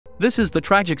This is the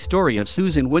tragic story of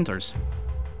Susan Winters.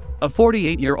 A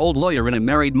 48-year-old lawyer and a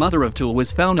married mother of two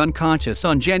was found unconscious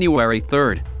on January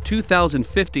 3,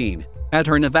 2015, at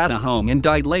her Nevada home and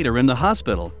died later in the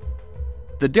hospital.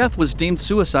 The death was deemed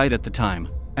suicide at the time,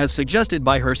 as suggested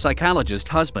by her psychologist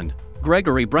husband,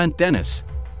 Gregory Brent Dennis.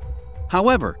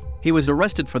 However, he was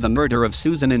arrested for the murder of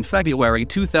Susan in February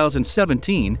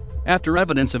 2017, after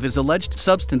evidence of his alleged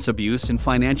substance abuse and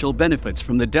financial benefits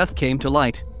from the death came to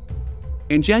light.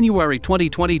 In January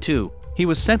 2022, he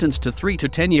was sentenced to 3 to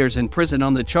 10 years in prison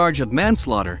on the charge of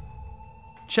manslaughter.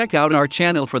 Check out our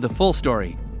channel for the full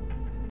story.